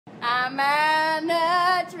I'm on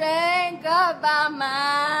a train all by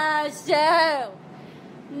myself.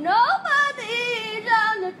 Nobody's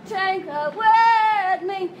on the train with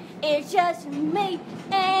me. It's just me,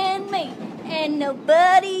 and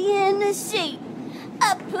nobody in the seat.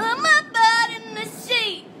 I put my butt in the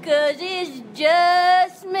seat, 'cause it's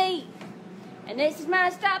just me. And this is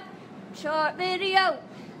my stop, short video.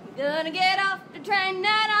 I'm gonna get off the train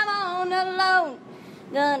that I'm on alone.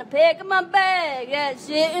 Gonna pick up my bag that's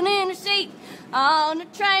sitting in the seat on the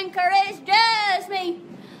train, 'cause it's just me.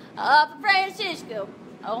 Up in Francisco.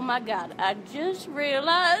 Oh my God, I just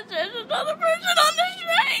realized there's another person on this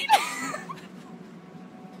train.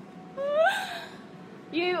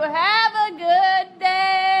 You have a good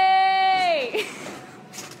day.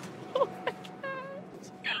 Oh my gosh.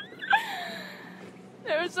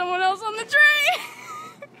 There was someone else on the train.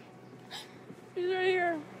 He's right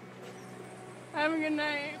here. Have a good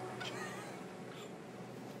night.